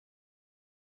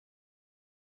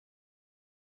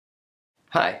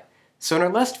Hi. So in our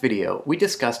last video, we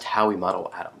discussed how we model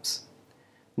atoms.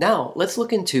 Now, let's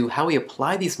look into how we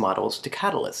apply these models to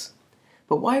catalysts.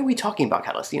 But why are we talking about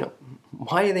catalysts?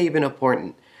 Why are they even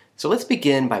important? So let's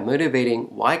begin by motivating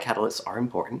why catalysts are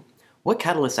important, what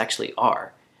catalysts actually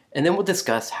are, and then we'll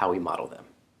discuss how we model them.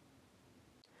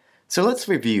 So let's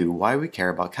review why we care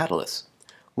about catalysts.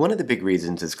 One of the big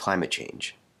reasons is climate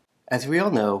change. As we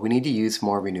all know, we need to use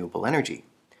more renewable energy.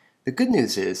 The good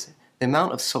news is, the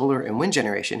amount of solar and wind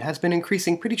generation has been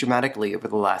increasing pretty dramatically over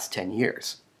the last 10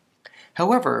 years.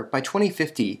 However, by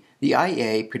 2050, the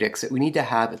IEA predicts that we need to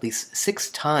have at least 6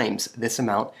 times this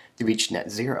amount to reach net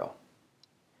zero.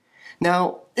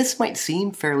 Now, this might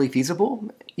seem fairly feasible,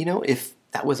 if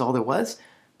that was all there was,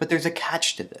 but there's a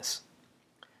catch to this.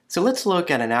 So let's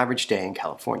look at an average day in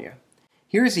California.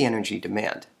 Here is the energy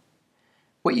demand.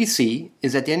 What you see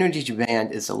is that the energy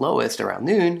demand is the lowest around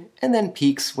noon and then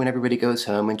peaks when everybody goes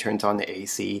home and turns on the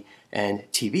AC and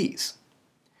TVs.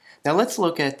 Now let's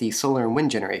look at the solar and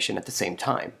wind generation at the same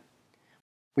time.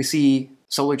 We see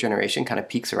solar generation kind of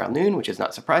peaks around noon, which is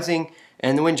not surprising,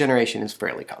 and the wind generation is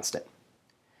fairly constant.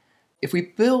 If we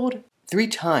build 3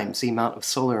 times the amount of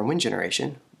solar and wind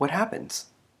generation, what happens?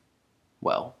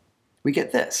 Well, we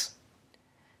get this.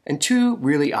 And 2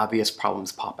 really obvious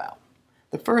problems pop out.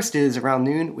 The first is around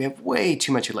noon, we have way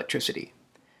too much electricity.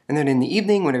 And then in the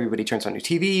evening, when everybody turns on their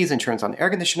TVs and turns on air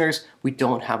conditioners, we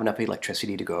don't have enough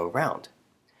electricity to go around.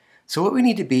 So what we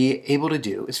need to be able to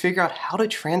do is figure out how to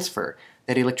transfer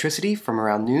that electricity from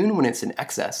around noon when it's in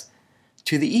excess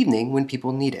to the evening when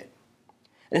people need it.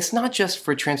 And it's not just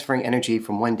for transferring energy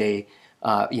from one day,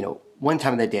 one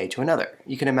time of the day to another.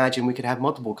 You can imagine we could have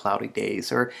multiple cloudy days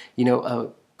or, a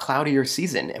cloudier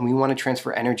season, and we want to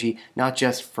transfer energy not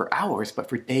just for hours, but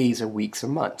for days or weeks or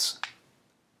months.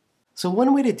 So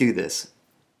one way to do this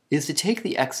is to take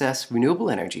the excess renewable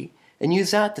energy and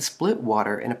use that to split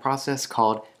water in a process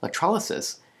called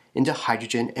electrolysis into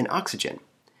hydrogen and oxygen.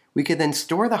 We can then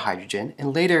store the hydrogen,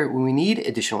 and later when we need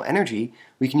additional energy,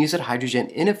 we can use that hydrogen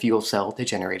in a fuel cell to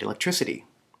generate electricity.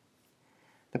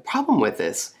 The problem with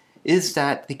this is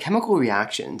that the chemical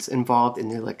reactions involved in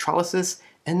the electrolysis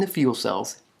and the fuel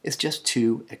cells is just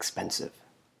too expensive.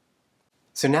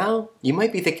 So now you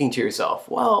might be thinking to yourself,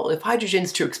 well, if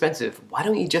hydrogen's too expensive, why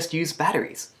don't you just use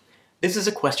batteries? This is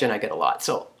a question I get a lot,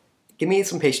 so give me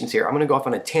some patience here. I'm going to go off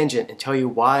on a tangent and tell you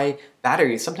why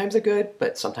batteries sometimes are good,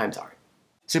 but sometimes aren't.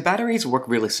 So batteries work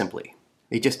really simply.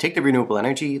 They just take the renewable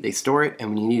energy, they store it, and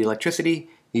when you need electricity,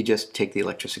 you just take the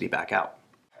electricity back out.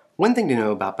 One thing to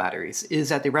know about batteries is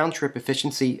that the round-trip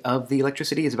efficiency of the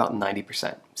electricity is about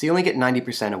 90%. So you only get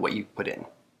 90% of what you put in.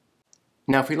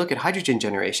 Now, if we look at hydrogen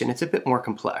generation, it's a bit more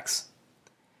complex,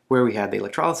 where we have the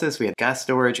electrolysis, we have gas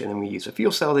storage, and then we use a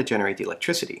fuel cell to generate the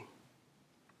electricity.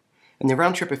 And the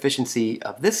round-trip efficiency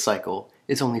of this cycle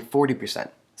is only 40%.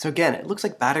 So again, it looks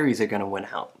like batteries are going to win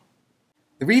out.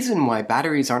 The reason why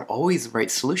batteries aren't always the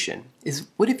right solution is,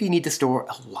 what if you need to store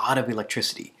a lot of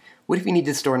electricity? What if you need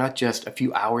to store not just a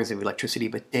few hours of electricity,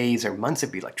 but days or months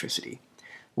of electricity?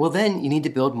 Well, then you need to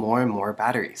build more and more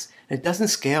batteries. And it doesn't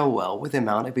scale well with the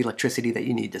amount of electricity that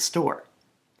you need to store.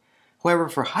 However,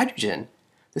 for hydrogen,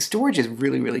 the storage is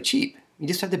really, really cheap. You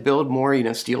just have to build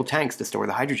more, steel tanks to store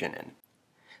the hydrogen in.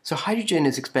 So hydrogen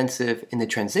is expensive in the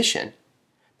transition,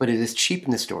 but it is cheap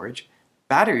in the storage.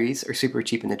 Batteries are super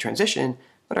cheap in the transition,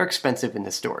 but are expensive in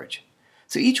the storage.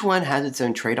 So each one has its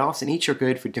own trade-offs, and each are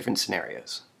good for different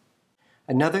scenarios.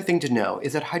 Another thing to know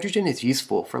is that hydrogen is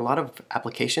useful for a lot of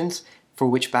applications for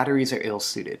which batteries are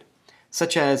ill-suited,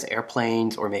 such as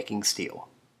airplanes or making steel.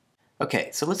 Okay,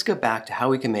 so let's go back to how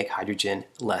we can make hydrogen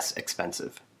less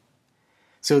expensive.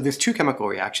 So there's 2 chemical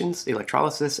reactions, the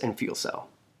electrolysis and fuel cell.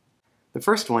 The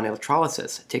first one,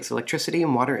 electrolysis, takes electricity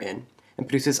and water in and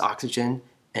produces oxygen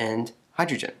and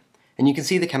hydrogen. And you can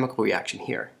see the chemical reaction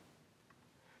here.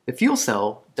 The fuel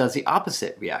cell does the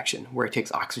opposite reaction, where it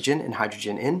takes oxygen and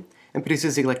hydrogen in and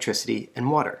produces electricity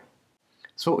and water.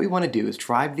 So what we want to do is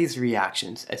drive these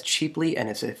reactions as cheaply and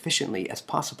as efficiently as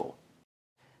possible.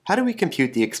 How do we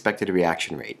compute the expected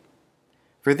reaction rate?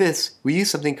 For this, we use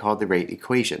something called the rate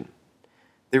equation.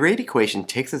 The rate equation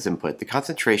takes as input the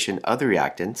concentration of the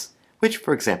reactants, which,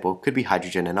 for example, could be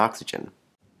hydrogen and oxygen.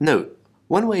 Note,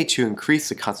 one way to increase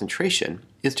the concentration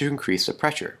is to increase the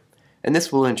pressure, and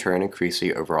this will in turn increase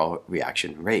the overall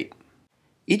reaction rate.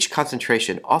 Each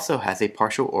concentration also has a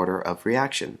partial order of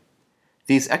reaction.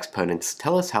 These exponents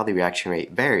tell us how the reaction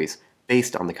rate varies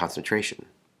based on the concentration.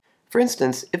 For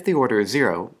instance, if the order is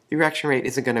 0, the reaction rate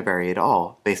isn't going to vary at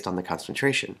all based on the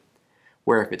concentration,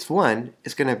 where if it's 1,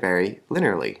 it's going to vary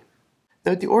linearly.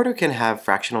 Though the order can have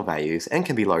fractional values and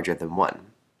can be larger than 1.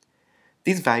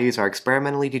 These values are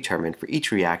experimentally determined for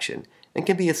each reaction and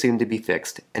can be assumed to be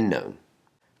fixed and known.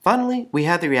 Finally, we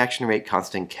have the reaction rate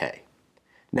constant K.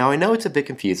 Now I know it's a bit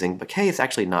confusing, but K is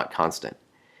actually not constant.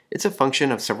 It's a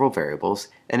function of several variables,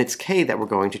 and it's K that we're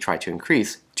going to try to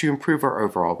increase to improve our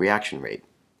overall reaction rate.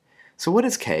 So what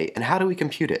is K, and how do we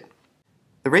compute it?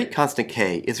 The rate constant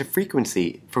K is a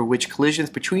frequency for which collisions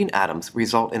between atoms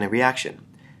result in a reaction,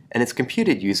 and it's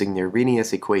computed using the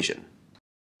Arrhenius equation.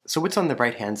 So what's on the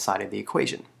right-hand side of the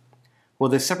equation? Well,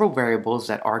 there's several variables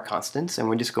that are constants, and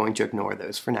we're just going to ignore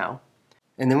those for now.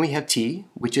 And then we have T,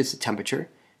 which is the temperature,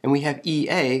 and we have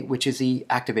EA, which is the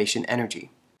activation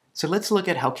energy. So let's look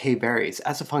at how K varies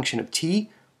as a function of T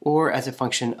or as a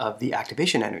function of the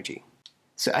activation energy.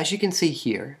 So as you can see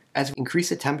here, as we increase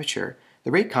the temperature,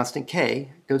 the rate constant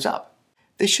K goes up.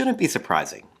 This shouldn't be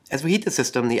surprising. As we heat the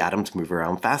system, the atoms move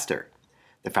around faster.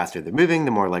 The faster they're moving,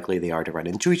 the more likely they are to run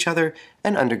into each other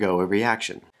and undergo a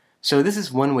reaction. So this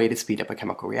is one way to speed up a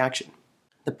chemical reaction.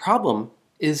 The problem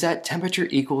is that temperature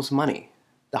equals money.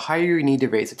 The higher you need to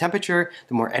raise the temperature,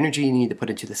 the more energy you need to put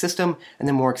into the system, and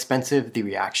the more expensive the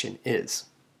reaction is.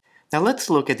 Now let's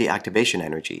look at the activation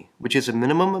energy, which is a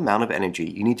minimum amount of energy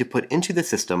you need to put into the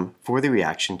system for the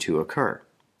reaction to occur.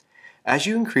 As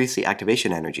you increase the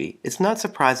activation energy, it's not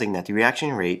surprising that the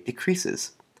reaction rate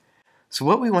decreases. So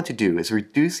what we want to do is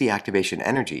reduce the activation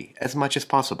energy as much as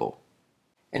possible.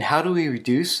 And how do we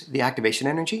reduce the activation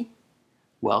energy?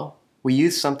 Well, we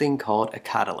use something called a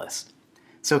catalyst.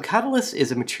 So a catalyst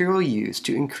is a material used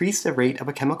to increase the rate of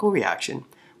a chemical reaction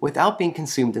without being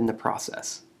consumed in the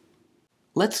process.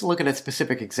 Let's look at a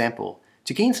specific example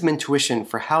to gain some intuition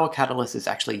for how a catalyst is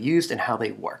actually used and how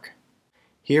they work.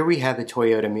 Here we have the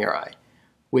Toyota Mirai,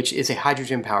 which is a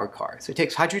hydrogen-powered car. So it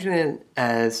takes hydrogen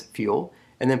as fuel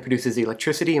and then produces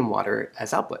electricity and water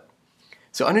as output.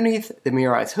 So underneath the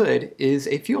Mirai's hood is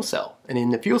a fuel cell, and in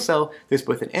the fuel cell there's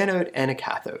both an anode and a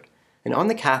cathode. And on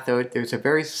the cathode, there's a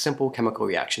very simple chemical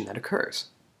reaction that occurs.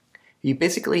 You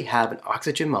basically have an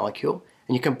oxygen molecule,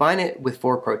 and you combine it with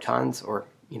 4 protons, or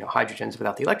hydrogens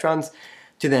without the electrons,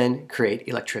 to then create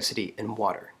electricity and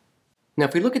water. Now,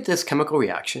 if we look at this chemical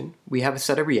reaction, we have a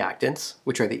set of reactants,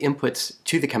 which are the inputs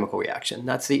to the chemical reaction.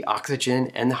 That's the oxygen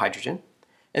and the hydrogen.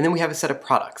 And then we have a set of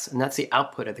products, and that's the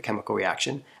output of the chemical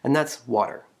reaction, and that's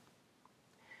water.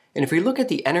 And if we look at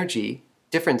the energy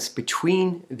difference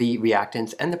between the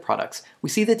reactants and the products, we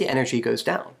see that the energy goes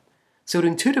down. So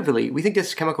intuitively, we think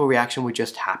this chemical reaction would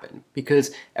just happen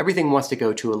because everything wants to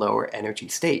go to a lower energy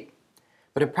state.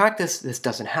 But in practice, this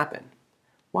doesn't happen.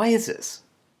 Why is this?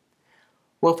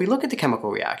 Well, if we look at the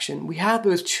chemical reaction, we have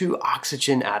those 2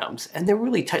 oxygen atoms, and they're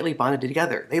really tightly bonded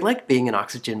together. They like being an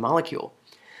oxygen molecule.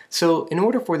 So in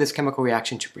order for this chemical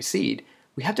reaction to proceed,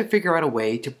 we have to figure out a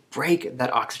way to break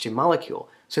that oxygen molecule,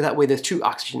 so that way those 2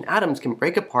 oxygen atoms can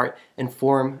break apart and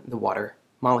form the water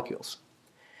molecules.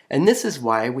 And this is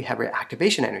why we have our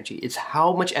activation energy. It's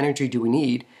how much energy do we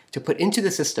need to put into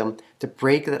the system to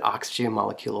break that oxygen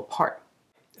molecule apart.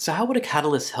 So how would a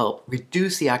catalyst help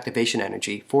reduce the activation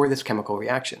energy for this chemical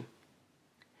reaction?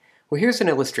 Well, here's an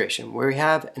illustration where we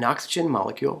have an oxygen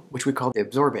molecule, which we call the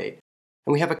absorbate,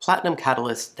 and we have a platinum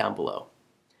catalyst down below.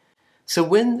 So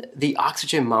when the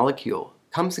oxygen molecule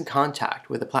comes in contact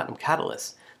with the platinum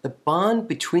catalyst, the bond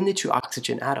between the 2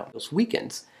 oxygen atoms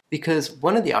weakens because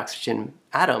one of the oxygen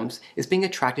atoms is being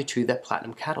attracted to that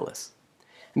platinum catalyst.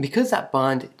 And because that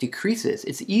bond decreases,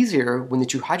 it's easier when the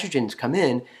 2 hydrogens come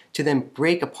in to then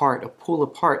break apart or pull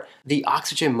apart the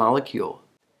oxygen molecule.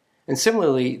 And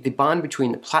similarly, the bond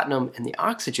between the platinum and the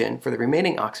oxygen for the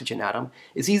remaining oxygen atom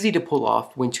is easy to pull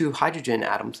off when 2 hydrogen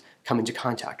atoms come into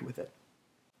contact with it.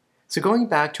 So going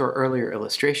back to our earlier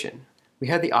illustration, we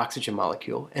have the oxygen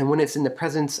molecule, and when it's in the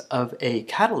presence of a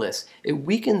catalyst, it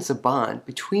weakens the bond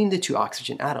between the 2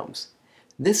 oxygen atoms.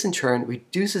 This in turn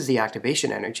reduces the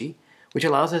activation energy, which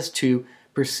allows us to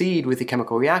proceed with the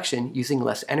chemical reaction using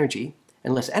less energy,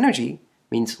 and less energy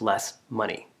means less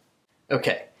money.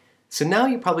 Okay, so now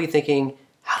you're probably thinking,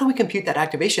 how do we compute that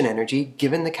activation energy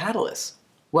given the catalyst?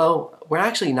 Well, we're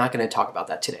actually not going to talk about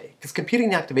that today, because computing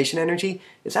the activation energy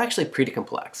is actually pretty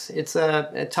complex. It's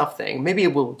a tough thing. Maybe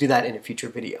we'll do that in a future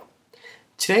video.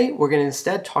 Today, we're going to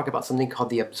instead talk about something called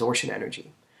the absorption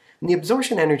energy. And the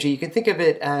absorption energy, you can think of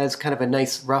it as kind of a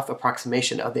nice rough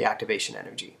approximation of the activation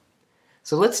energy.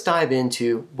 So let's dive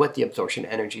into what the absorption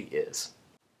energy is.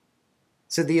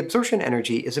 So the absorption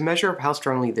energy is a measure of how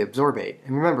strongly the absorbate,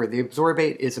 and remember, the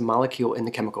absorbate is a molecule in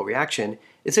the chemical reaction,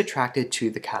 is attracted to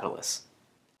the catalyst.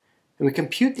 And we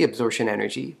compute the absorption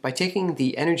energy by taking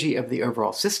the energy of the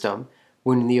overall system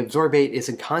when the absorbate is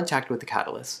in contact with the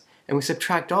catalyst, and we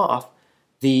subtract off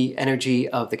the energy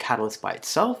of the catalyst by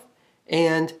itself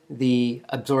and the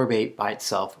absorbate by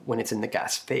itself when it's in the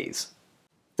gas phase.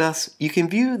 Thus, you can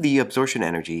view the absorption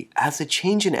energy as a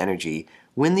change in energy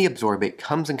when the absorbate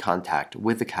comes in contact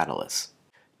with the catalyst.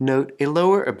 Note, a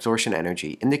lower absorption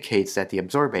energy indicates that the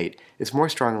absorbate is more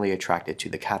strongly attracted to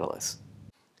the catalyst.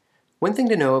 One thing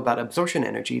to know about absorption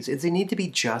energies is they need to be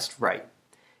just right.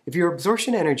 If your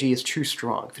absorption energy is too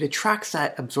strong, if it attracts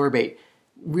that absorbate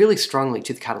really strongly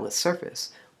to the catalyst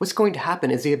surface, what's going to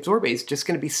happen is the absorbate is just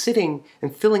going to be sitting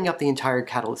and filling up the entire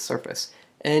catalyst surface.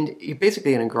 And you're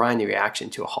basically going to grind the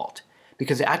reaction to a halt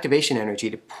because the activation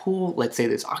energy to pull, let's say,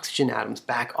 those oxygen atoms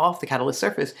back off the catalyst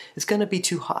surface is going to be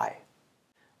too high.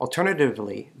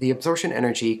 Alternatively, the absorption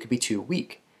energy could be too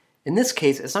weak. In this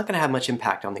case, it's not going to have much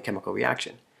impact on the chemical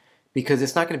reaction because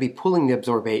it's not going to be pulling the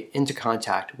absorbate into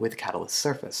contact with the catalyst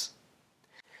surface.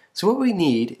 So what we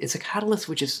need is a catalyst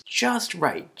which is just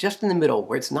right, just in the middle,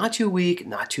 where it's not too weak,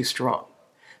 not too strong.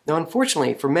 Now,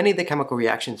 unfortunately, for many of the chemical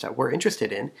reactions that we're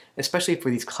interested in, especially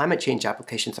for these climate change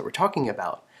applications that we're talking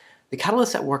about, the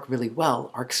catalysts that work really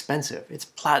well are expensive. It's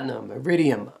platinum,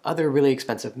 iridium, other really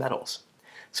expensive metals.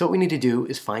 So what we need to do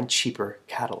is find cheaper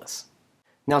catalysts.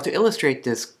 Now, to illustrate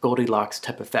this Goldilocks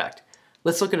type effect,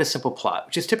 let's look at a simple plot,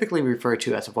 which is typically referred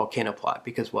to as a volcano plot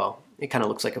because, well, it kind of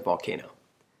looks like a volcano.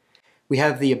 We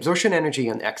have the absorption energy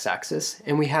on the x-axis,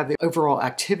 and we have the overall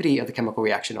activity of the chemical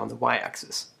reaction on the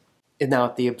y-axis. And now,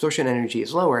 if the absorption energy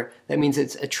is lower, that means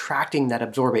it's attracting that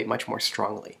absorbate much more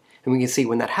strongly. And we can see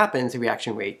when that happens, the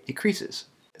reaction rate decreases.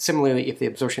 Similarly, if the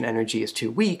absorption energy is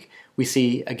too weak, we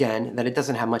see, again, that it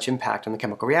doesn't have much impact on the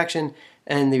chemical reaction,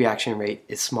 and the reaction rate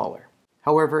is smaller.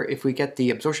 However, if we get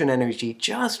the absorption energy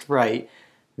just right,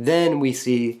 then we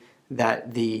see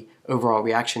that the overall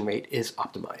reaction rate is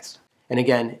optimized. And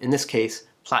again, in this case,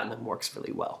 platinum works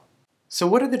really well. So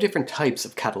what are the different types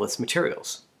of catalyst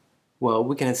materials? Well,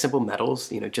 we can have simple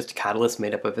metals, just a catalyst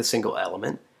made up of a single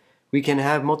element. We can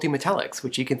have multimetallics,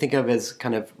 which you can think of as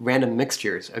kind of random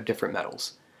mixtures of different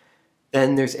metals.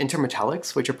 Then there's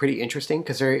intermetallics, which are pretty interesting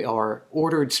because they are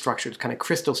ordered structures, kind of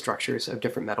crystal structures of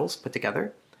different metals put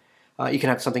together. You can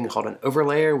have something called an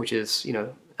overlayer, which is,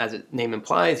 as its name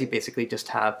implies, you basically just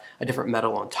have a different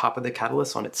metal on top of the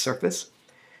catalyst on its surface.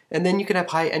 And then you can have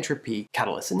high entropy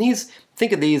catalysts. And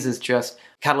think of these as just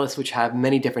catalysts which have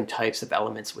many different types of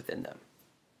elements within them.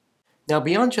 Now,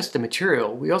 beyond just the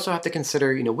material, we also have to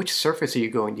consider, which surface are you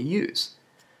going to use?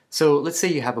 So let's say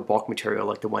you have a bulk material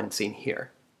like the one seen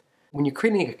here. When you're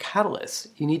creating a catalyst,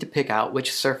 you need to pick out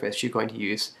which surface you're going to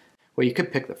use. Well, you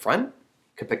could pick the front,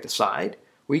 you could pick the side,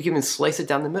 or you can even slice it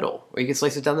down the middle, or you can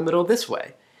slice it down the middle this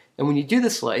way. And when you do the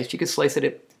slice, you can slice it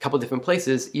at a couple different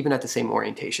places, even at the same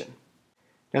orientation.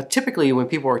 Now, typically, when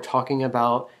people are talking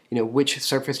about which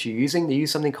surface you're using, they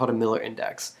use something called a Miller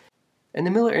index. And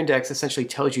the Miller index essentially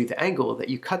tells you the angle that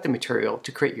you cut the material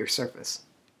to create your surface.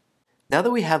 Now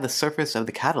that we have the surface of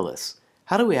the catalyst,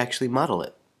 how do we actually model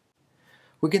it?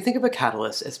 We can think of a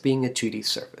catalyst as being a 2D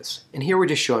surface, and here we're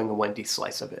just showing a 1D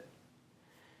slice of it.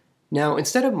 Now,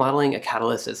 instead of modeling a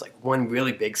catalyst as like one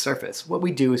really big surface, what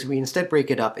we do is we instead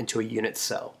break it up into a unit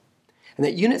cell. And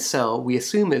that unit cell we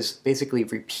assume is basically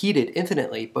repeated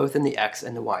infinitely both in the x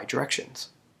and the y directions.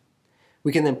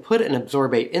 We can then put an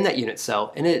absorbate in that unit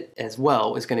cell, and it as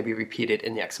well is going to be repeated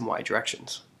in the x and y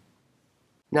directions.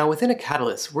 Now, within a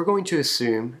catalyst, we're going to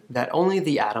assume that only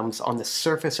the atoms on the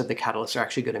surface of the catalyst are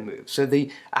actually going to move. So the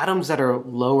atoms that are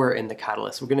lower in the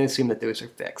catalyst, we're going to assume that those are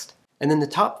fixed. And then the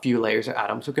top few layers of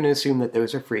atoms, we're going to assume that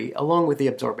those are free along with the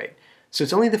absorbate. So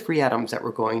it's only the free atoms that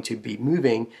we're going to be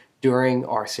moving during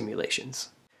our simulations.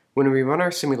 When we run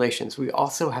our simulations, we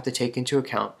also have to take into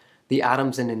account the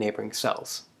atoms in the neighboring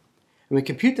cells. And we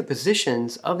compute the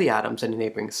positions of the atoms in the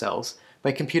neighboring cells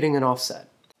by computing an offset.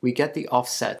 We get the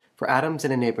offset for atoms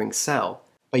in a neighboring cell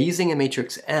by using a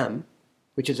matrix M,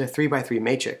 which is a 3x3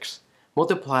 matrix,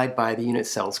 multiplied by the unit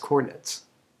cell's coordinates.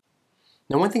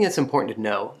 Now, one thing that's important to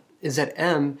know is that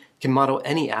M can model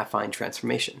any affine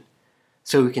transformation.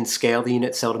 So we can scale the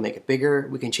unit cell to make it bigger,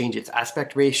 we can change its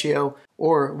aspect ratio,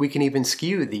 or we can even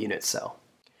skew the unit cell.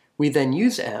 We then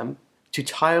use M to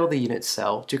tile the unit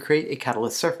cell to create a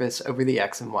catalyst surface over the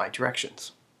x and y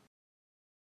directions.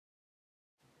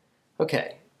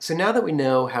 Okay, so now that we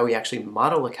know how we actually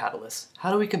model a catalyst,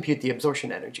 how do we compute the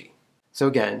absorption energy? So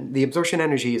again, the absorption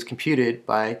energy is computed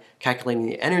by calculating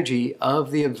the energy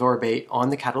of the absorbate on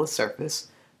the catalyst surface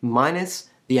minus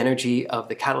the energy of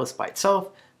the catalyst by itself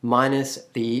minus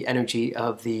the energy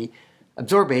of the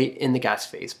absorbate in the gas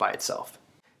phase by itself.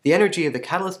 The energy of the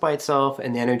catalyst by itself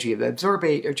and the energy of the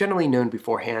absorbate are generally known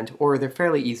beforehand, or they're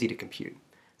fairly easy to compute.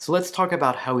 So let's talk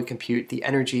about how we compute the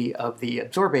energy of the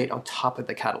absorbate on top of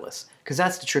the catalyst, because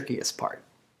that's the trickiest part.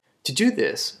 To do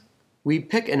this, We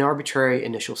pick an arbitrary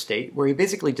initial state where we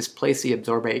basically just place the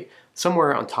absorbate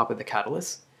somewhere on top of the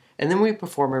catalyst, and then we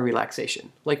perform a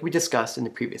relaxation, like we discussed in the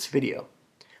previous video.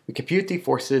 We compute the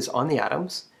forces on the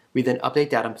atoms, we then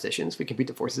update the atom positions, we compute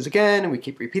the forces again, and we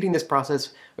keep repeating this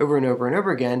process over and over and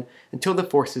over again until the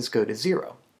forces go to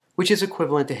zero, which is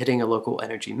equivalent to hitting a local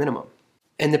energy minimum.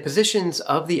 And the positions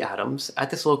of the atoms at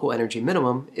this local energy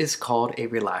minimum is called a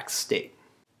relaxed state.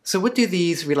 So what do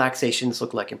these relaxations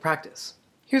look like in practice?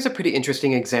 Here's a pretty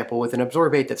interesting example with an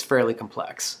absorbate that's fairly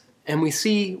complex. And we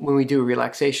see when we do a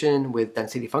relaxation with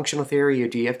density functional theory or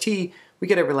DFT, we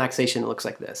get a relaxation that looks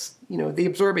like this. The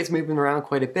absorbate's moving around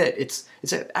quite a bit. It's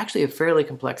actually a fairly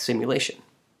complex simulation.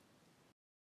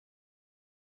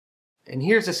 And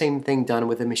here's the same thing done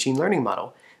with a machine learning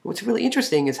model. And what's really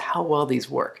interesting is how well these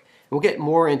work. And we'll get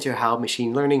more into how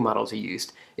machine learning models are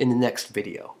used in the next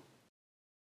video.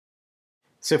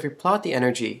 So if we plot the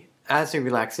energy as the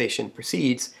relaxation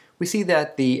proceeds, we see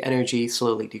that the energy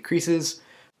slowly decreases.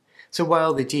 So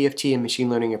while the DFT and machine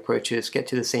learning approaches get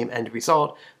to the same end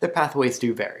result, the pathways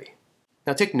do vary.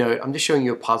 Now take note, I'm just showing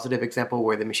you a positive example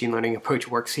where the machine learning approach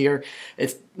works here.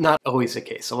 It's not always the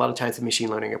case. A lot of times the machine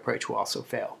learning approach will also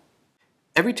fail.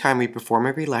 Every time we perform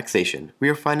a relaxation, we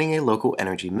are finding a local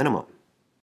energy minimum.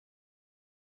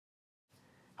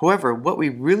 However, what we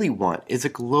really want is a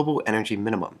global energy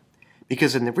minimum,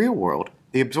 because in the real world,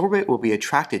 the absorbate will be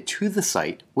attracted to the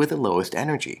site with the lowest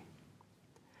energy.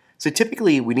 So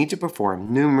typically, we need to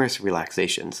perform numerous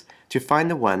relaxations to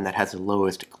find the one that has the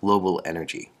lowest global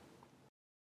energy.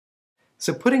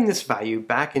 So putting this value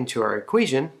back into our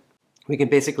equation, we can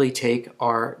basically take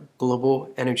our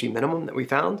global energy minimum that we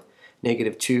found,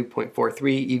 negative 2.43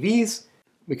 EVs.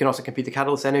 We can also compute the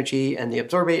catalyst energy and the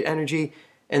absorbate energy,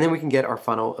 and then we can get our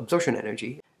final absorption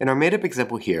energy. In our made-up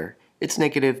example here, it's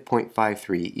negative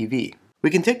 0.53 EV. We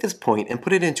can take this point and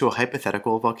put it into a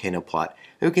hypothetical volcano plot,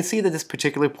 and we can see that this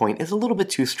particular point is a little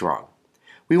bit too strong.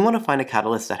 We want to find a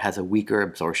catalyst that has a weaker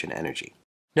absorption energy.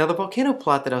 Now the volcano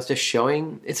plot that I was just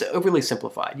showing, it's overly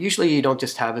simplified. Usually you don't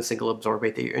just have a single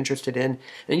absorbate that you're interested in,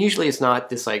 and usually it's not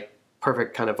this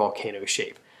perfect kind of volcano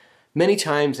shape. Many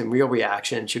times in real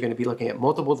reactions, you're going to be looking at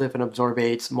multiple different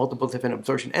absorbates, multiple different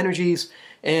absorption energies,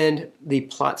 and the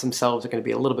plots themselves are going to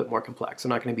be a little bit more complex. They're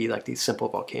not going to be like these simple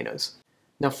volcanoes.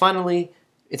 Now finally,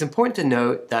 it's important to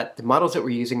note that the models that we're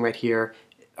using right here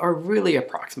are really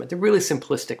approximate. They're really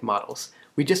simplistic models.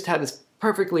 We just have this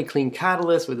perfectly clean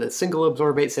catalyst with a single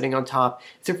absorbate sitting on top.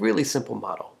 It's a really simple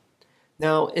model.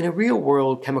 Now, in a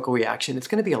real-world chemical reaction, it's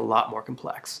going to be a lot more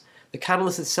complex. The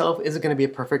catalyst itself isn't going to be a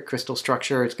perfect crystal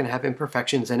structure. It's going to have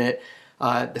imperfections in it.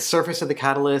 The surface of the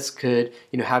catalyst could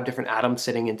have different atoms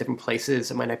sitting in different places.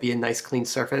 It might not be a nice clean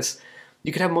surface.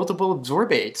 You could have multiple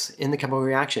absorbates in the chemical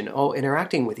reaction, all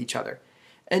interacting with each other.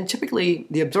 And typically,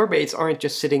 the absorbates aren't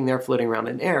just sitting there floating around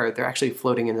in air. They're actually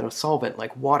floating in a solvent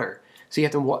like water. So you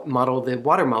have to model the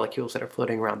water molecules that are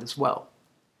floating around as well.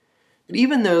 But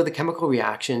even though the chemical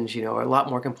reactions, are a lot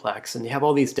more complex and you have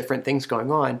all these different things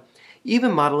going on,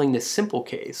 even modeling this simple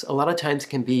case a lot of times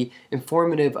can be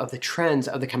informative of the trends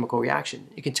of the chemical reaction.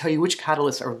 It can tell you which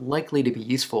catalysts are likely to be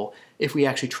useful if we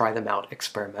actually try them out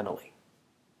experimentally.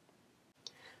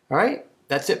 Alright,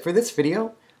 that's it for this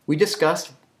video. We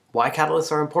discussed why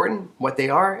catalysts are important, what they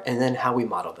are, and then how we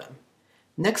model them.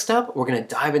 Next up, we're going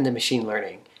to dive into machine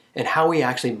learning and how we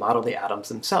actually model the atoms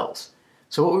themselves.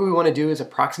 So what we want to do is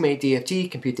approximate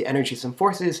DFT, compute the energies and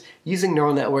forces, using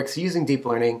neural networks, using deep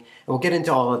learning, and we'll get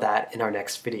into all of that in our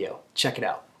next video. Check it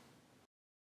out.